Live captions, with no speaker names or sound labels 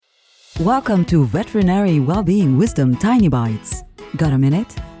Welcome to Veterinary Wellbeing Wisdom Tiny Bites. Got a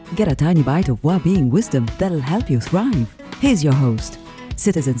minute? Get a tiny bite of well-being wisdom that'll help you thrive. Here's your host,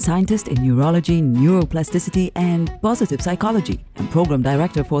 citizen scientist in neurology, neuroplasticity, and positive psychology, and program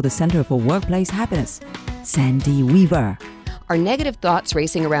director for the Center for Workplace Happiness, Sandy Weaver. Are negative thoughts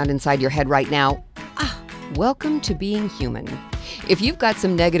racing around inside your head right now? Welcome to being human. If you've got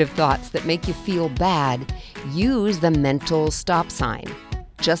some negative thoughts that make you feel bad, use the mental stop sign.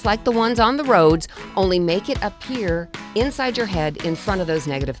 Just like the ones on the roads, only make it appear inside your head in front of those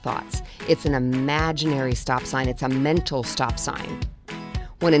negative thoughts. It's an imaginary stop sign. It's a mental stop sign.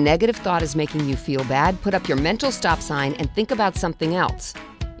 When a negative thought is making you feel bad, put up your mental stop sign and think about something else.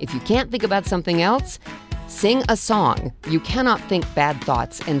 If you can't think about something else, sing a song. You cannot think bad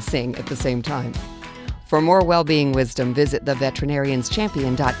thoughts and sing at the same time. For more well-being wisdom, visit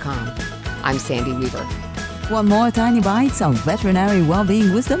theveterinarianschampion.com. I'm Sandy Weaver. Want more tiny bites of veterinary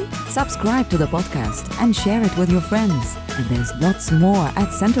well-being wisdom? Subscribe to the podcast and share it with your friends. And there's lots more at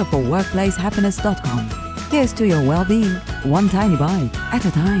centerforworkplacehappiness.com. Here's to your well-being, one tiny bite at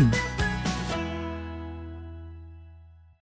a time.